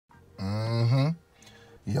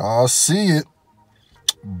Y'all see it.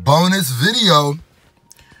 Bonus video.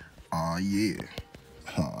 Oh, yeah.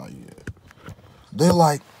 Oh, yeah. They're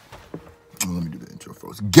like, let me do the intro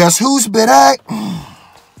first. Guess who's been at?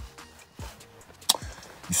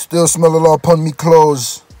 You still smell it all upon me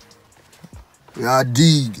clothes. Yeah,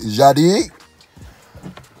 dig. Jadi.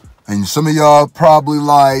 And some of y'all probably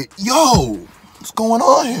like, yo, what's going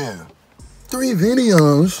on here? 3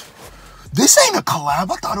 videos. This ain't a collab.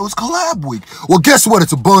 I thought it was collab week. Well, guess what?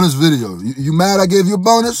 It's a bonus video. You mad I gave you a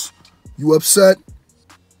bonus? You upset?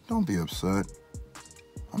 Don't be upset.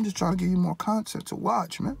 I'm just trying to give you more content to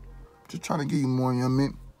watch, man. Just trying to give you more, you know what I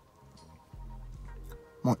mean?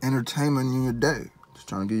 More entertainment in your day. Just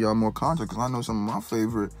trying to give y'all more content because I know some of my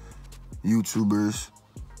favorite YouTubers,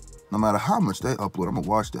 no matter how much they upload, I'm going to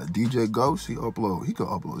watch that. DJ Ghost, he could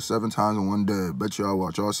upload 7 times in one day. Bet you I'll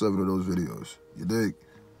watch all 7 of those videos. You dig?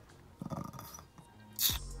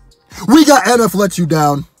 We got NF Let You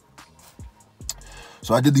Down.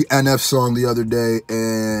 So I did the NF song the other day,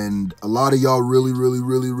 and a lot of y'all really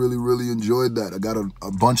enjoyed that. I got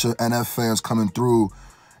a bunch of NF fans coming through,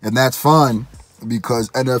 and that's fine because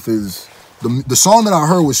NF is, the song that I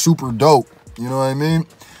heard was super dope, you know what I mean?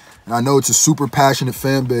 And I know it's a super passionate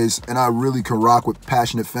fan base, and I really can rock with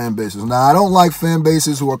passionate fan bases. Now, I don't like fan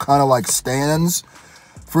bases who are kind of like stands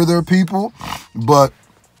for their people, but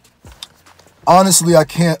honestly, I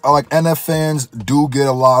can't, like, NF fans do get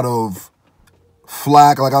a lot of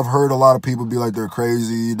flack. Like, I've heard a lot of people be like, they're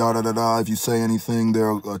crazy, da-da-da-da. If you say anything,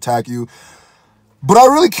 they'll attack you. But I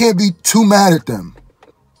really can't be too mad at them.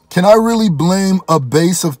 Can I really blame a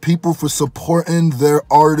base of people for supporting their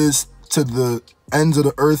artists to the ends of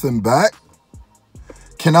the earth and back?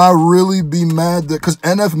 Can I really be mad that, because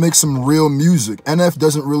NF makes some real music. NF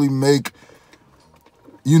doesn't really make,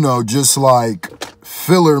 you know, just like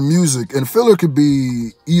filler music. And filler could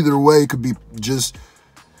be either way. It could be just,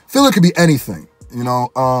 filler could be anything, you know.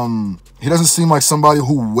 He doesn't seem like somebody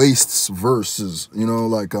who wastes verses, you know,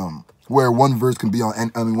 like where one verse can be on,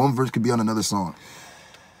 one verse could be on another song.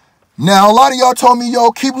 Now, a lot of y'all told me,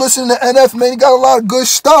 yo, keep listening to NF, man. He got a lot of good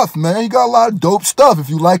stuff, man. He got a lot of dope stuff. If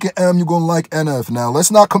you like it, you're going to like NF. Now, let's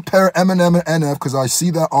not compare Eminem and NF because I see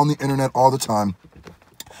that on the internet all the time.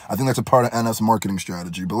 I think that's a part of NF's marketing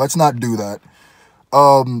strategy, but let's not do that.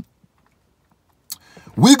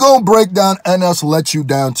 We gonna break down NF's Let You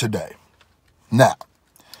Down today. Now,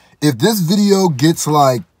 if this video gets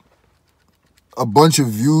like a bunch of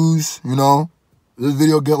views, you know, this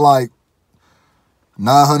video get like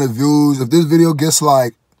 900 views. If this video gets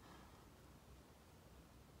like,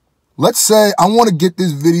 let's say I want to get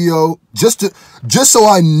this video just so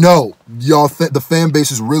I know y'all, the fan base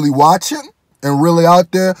is really watching and really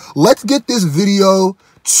out there. Let's get this video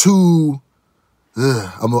to,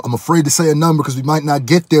 I'm afraid to say a number because we might not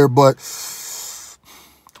get there, but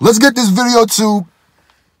let's get this video to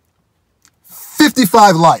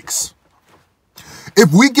 55 likes.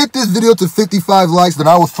 If we get this video to 55 likes, then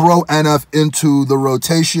I will throw NF into the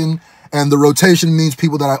rotation. And the rotation means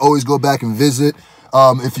people that I always go back and visit.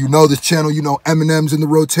 If you know this channel, you know Eminem's in the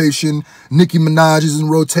rotation. Nicki Minaj is in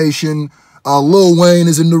rotation. Lil Wayne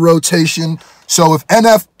is in the rotation. So if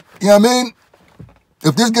NF, you know what I mean?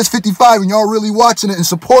 If this gets 55 and y'all really watching it and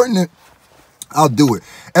supporting it, I'll do it.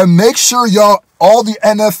 And make sure y'all, all the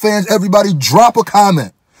NF fans, everybody, drop a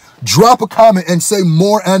comment. Drop a comment and say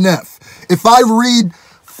more NF. If I read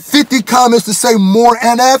 50 comments to say more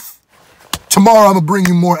NF, tomorrow I'm going to bring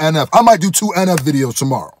you more NF. I might do 2 NF videos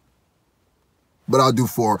tomorrow. But I'll do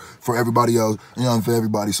 4 for everybody else, you know, for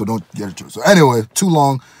everybody, so don't get it too. So anyway, too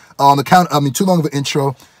long. Too long of an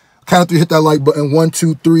intro. Count of 3, hit that like button. 1,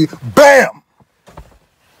 2, 3, bam!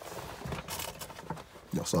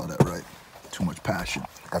 Y'all saw that, right? Too much passion.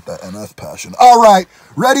 Got that NF passion. All right,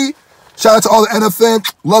 ready? Shout out to all the NF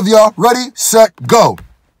fans. Love y'all. Ready, set, go.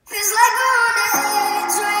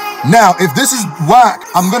 Now, if this is whack,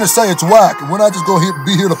 I'm going to say it's whack. We're not just going to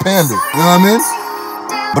be here to pander. You know what I mean?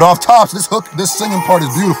 But off tops, this hook, this singing part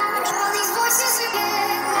is beautiful.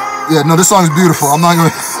 Yeah, no, this song is beautiful. I'm not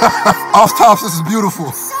going to... Off tops, this is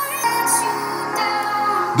beautiful.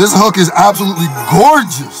 This hook is absolutely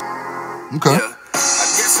gorgeous. Okay.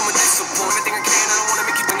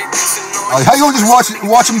 How you gonna just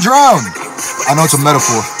watch him drown? I know it's a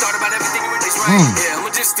metaphor.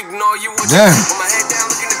 Damn.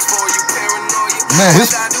 Man,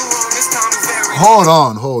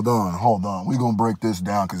 hold on. We gonna break this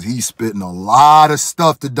down because he's spitting a lot of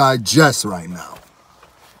stuff to digest right now.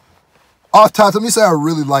 Off top, let me say I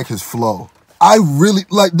really like his flow. I really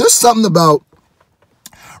like, there's something about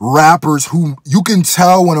rappers who you can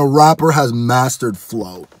tell when a rapper has mastered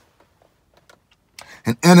flow.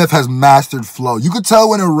 And NF has mastered flow. You could tell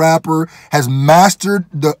when a rapper has mastered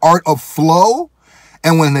the art of flow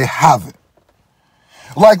and when they haven't.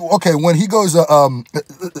 Like, okay, when he goes,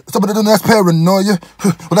 somebody that's paranoia,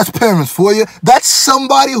 well, that's parents for you. That's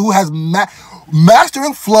somebody who has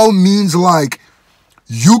mastering flow means like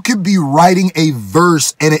you could be writing a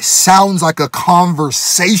verse and it sounds like a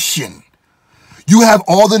conversation. You have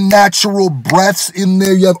all the natural breaths in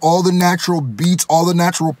there. You have all the natural beats, all the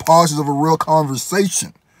natural pauses of a real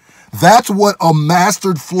conversation. That's what a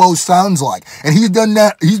mastered flow sounds like. And he's done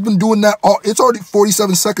that. He's been doing that. It's already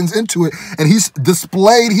 47 seconds into it. And he's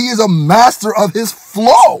displayed. He is a master of his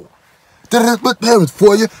flow. But parents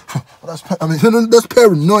for you. That's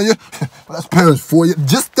paranoia. That's parents for you.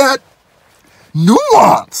 Just that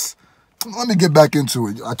nuance. Let me get back into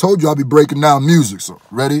it. I told you I'll be breaking down music. So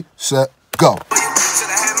ready, set, go.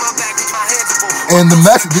 And the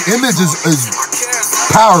message, the image is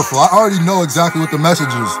powerful. I already know exactly what the message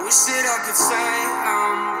is.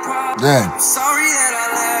 Dang.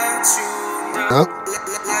 Yep.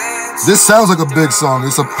 This sounds like a big song.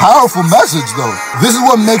 It's a powerful message, though. This is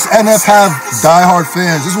what makes NF have diehard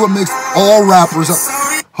fans. This is what makes all rappers.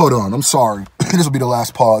 Hold on, I'm sorry. This will be the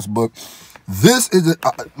last pause, but this is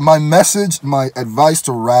my message, my advice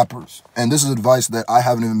to rappers. And this is advice that I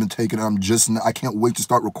haven't even been taking. I can't wait to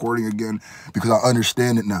start recording again because I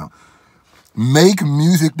understand it now. Make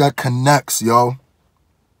music that connects, yo.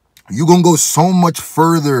 You're going to go so much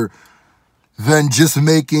further than just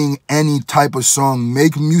making any type of song.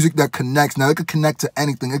 Make music that connects. Now, it could connect to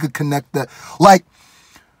anything. It could connect that. Like,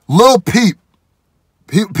 Lil Peep.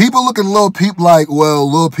 People look at Lil Peep like, well,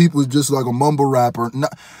 Lil Peep was just like a mumble rapper. No,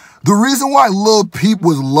 the reason why Lil Peep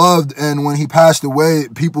was loved and when he passed away,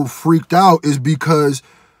 people freaked out is because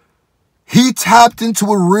he tapped into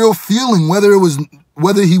a real feeling, whether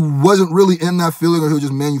he wasn't really in that feeling or he was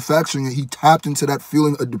just manufacturing it. He tapped into that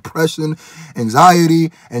feeling of depression,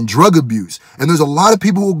 anxiety, and drug abuse. And there's a lot of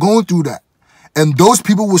people who are going through that. And those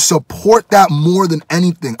people will support that more than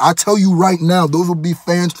anything. I tell you right now, those will be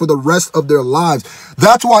fans for the rest of their lives.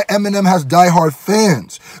 That's why Eminem has diehard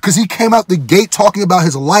fans. Because he came out the gate talking about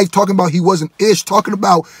his life, talking about he wasn't ish, talking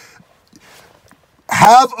about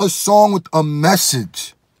have a song with a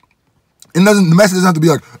message. The message doesn't have to be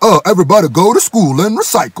like, oh, everybody go to school and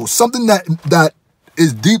recycle. Something that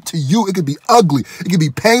is deep to you. It could be ugly. It could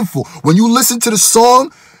be painful. When you listen to the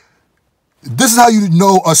song, this is how you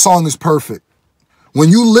know a song is perfect. When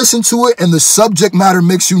you listen to it and the subject matter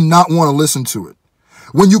makes you not want to listen to it.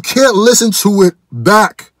 When you can't listen to it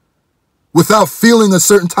back without feeling a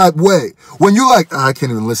certain type way. When you're like, I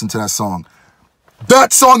can't even listen to that song.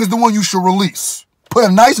 That song is the one you should release. Put a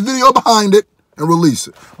nice video behind it and release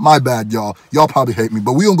it. My bad, y'all. Y'all probably hate me,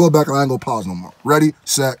 but we gonna go back and I ain't gonna pause no more. Ready,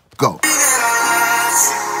 set, go.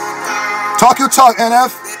 Talk your talk,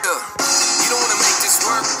 NF.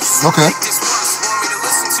 Okay.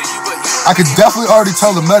 I could definitely already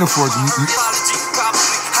tell the metaphors.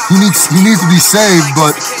 He needs to be saved,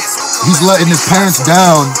 but he's letting his parents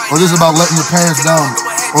down, or this is about letting your parents down,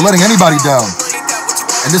 or letting anybody down.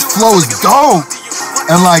 And this flow is dope.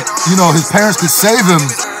 And like, you know, his parents could save him.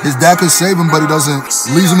 His dad could save him, but he doesn't.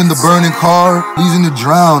 Leaves him in the burning car, leaves him to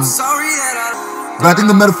drown. But I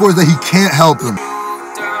think the metaphor is that he can't help him.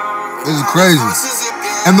 This is crazy.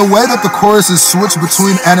 And the way that the chorus is switched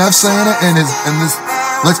between NF saying it and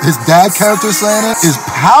his dad character saying it is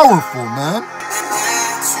powerful, man.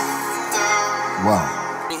 Wow.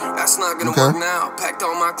 That's not gonna work now. Packed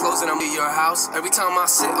all my clothes and I'm at your house. Every time I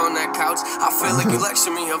sit on that couch, I feel like you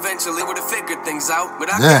lecture me. Eventually would have figured things out.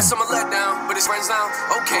 But I guess I'm a letdown. But it's friends now.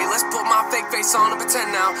 Okay, let's put my fake face on and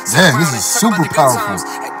pretend now. Damn, this is super powerful.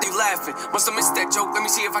 You laughing. Must have missed that joke. Let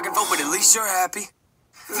me see if I can vote, but at least you're happy.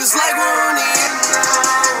 Feels like we're on the end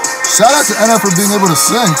now. Shout out to NF for being able to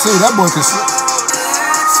sing too. That boy can sing.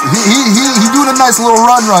 He doing a nice little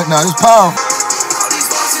run right now. It's powerful.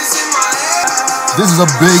 This is a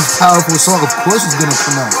big, powerful song. Of course it's gonna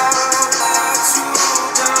come out.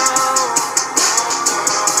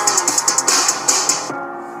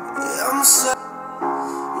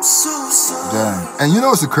 Dang. And you know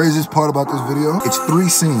what's the craziest part about this video? It's 3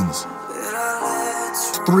 scenes.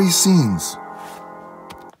 3 scenes.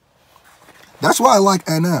 That's why I like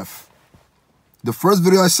NF. The first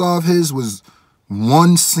video I saw of his was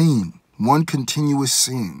 1 scene, 1 continuous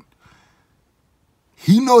scene.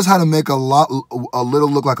 He knows how to make a little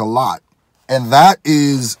look like a lot. And that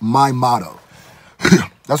is my motto.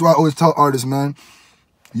 That's why I always tell artists, man,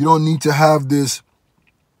 you don't need to have this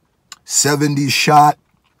 70s shot,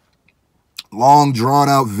 long drawn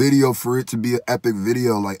out video for it to be an epic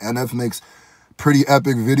video. Like NF makes pretty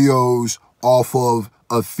epic videos off of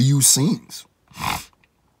a few scenes.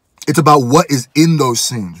 It's about what is in those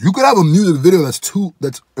scenes. You could have a music video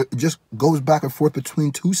it just goes back and forth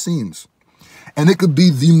between two scenes. And it could be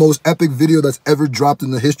the most epic video that's ever dropped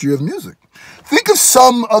in the history of music. Think of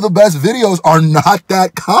some of the best videos are not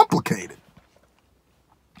that complicated.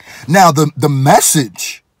 Now, the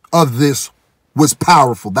message of this was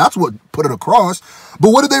powerful. That's what put it across.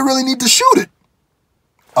 But what did they really need to shoot it?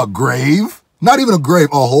 A grave? Not even a grave.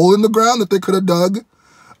 A hole in the ground that they could have dug.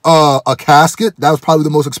 A casket. That was probably the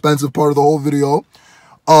most expensive part of the whole video.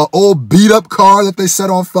 Old beat up car that they set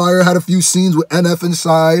on fire. Had a few scenes with NF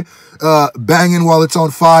inside. Banging while it's on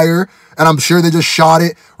fire. And I'm sure they just shot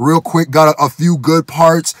it real quick. Got a few good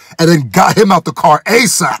parts. And then got him out the car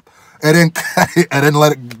ASAP. And then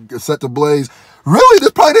let it set the blaze. Really, this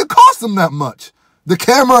probably didn't cost them that much. The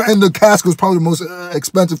camera and the casket was probably the most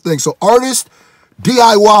expensive thing. So artist,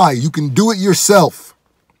 DIY, you can do it yourself.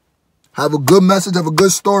 Have a good message, have a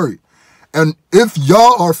good story. And if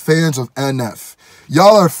y'all are fans of NF,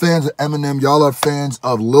 y'all are fans of Eminem, y'all are fans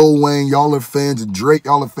of Lil Wayne, y'all are fans of Drake,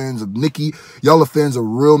 y'all are fans of Nicki, y'all are fans of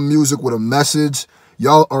real music with a message,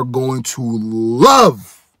 y'all are going to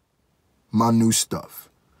love my new stuff.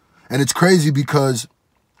 And it's crazy because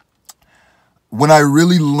when I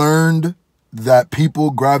really learned that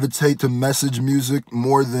people gravitate to message music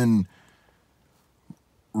more than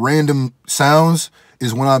random sounds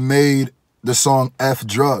is when I made the song F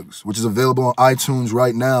Drugs, which is available on iTunes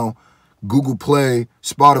right now, Google Play,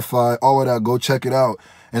 Spotify, all of that. Go check it out.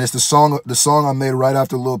 And it's the song I made right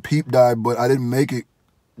after Lil Peep died, but I didn't make it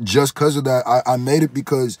just because of that. I made it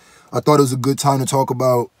because I thought it was a good time to talk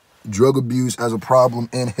about drug abuse as a problem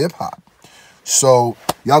in hip-hop. So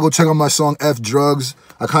y'all go check out my song F Drugs.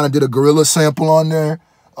 I kind of did a gorilla sample on there.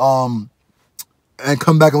 And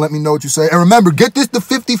come back and let me know what you say. And remember, get this to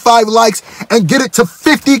 55 likes and get it to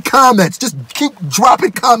 50 comments. Just keep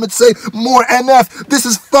dropping comments. Say more NF. This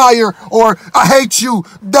is fire. Or I hate you.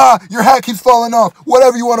 Duh. Your hat keeps falling off.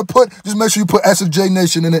 Whatever you want to put, just make sure you put SFJ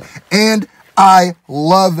Nation in it. And I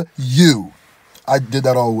love you. I did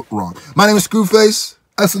that all wrong. My name is Screwface.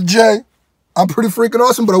 SFJ. I'm pretty freaking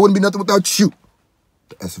awesome, but I wouldn't be nothing without you.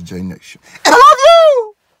 The SFJ Nation. And I love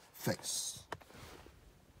you. Face.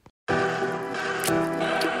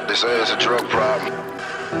 They say it's a drug problem.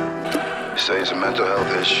 They say it's a mental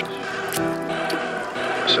health issue.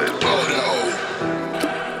 They say it's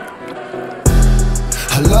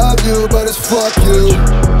I love you, but it's fuck you.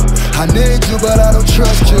 I need you, but I don't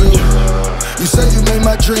trust you. You say you made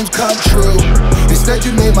my dreams come true. Instead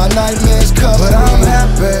you made my nightmares come. But I'm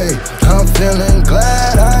happy, I'm feeling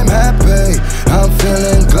glad I'm happy. I'm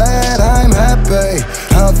feeling glad I'm happy.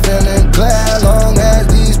 I'm feeling glad long as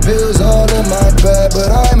these pills all in my bed.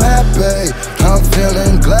 But I'm happy, I'm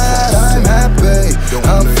feeling glad I'm happy.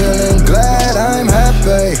 I'm feeling glad I'm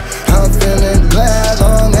happy. I'm feeling glad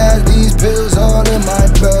long as these pills all in my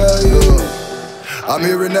bed. I'm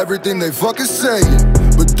hearing everything they fucking saying,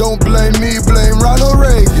 but don't blame me, blame Ronald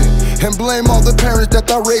Reagan. And blame all the parents that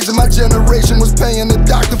thought raising my generation was paying the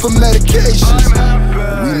doctor for medications.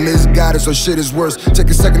 We misguided, so shit is worse. Take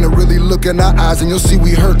a second to really look in our eyes and you'll see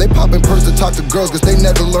we hurt. They poppin' perks to talk to girls cause they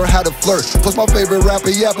never learn how to flirt. Plus my favorite rapper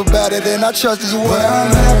yap about it and I trust his word. But I'm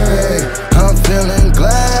happy, I'm feeling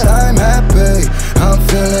glad I'm happy. I'm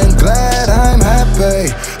feeling glad I'm happy.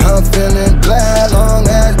 I'm feeling glad long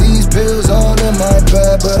as these pills all in my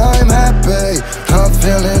bed. But I'm happy, I'm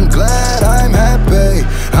feeling glad I'm happy.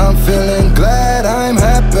 I'm feeling glad I'm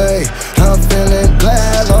happy. I'm feeling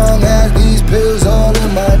glad long as these pills all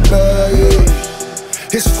in my bed.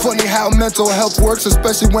 It's funny how mental health works,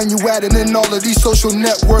 especially when you adding in all of these social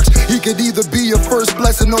networks. He could either be your first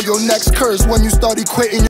blessing or your next curse when you start equating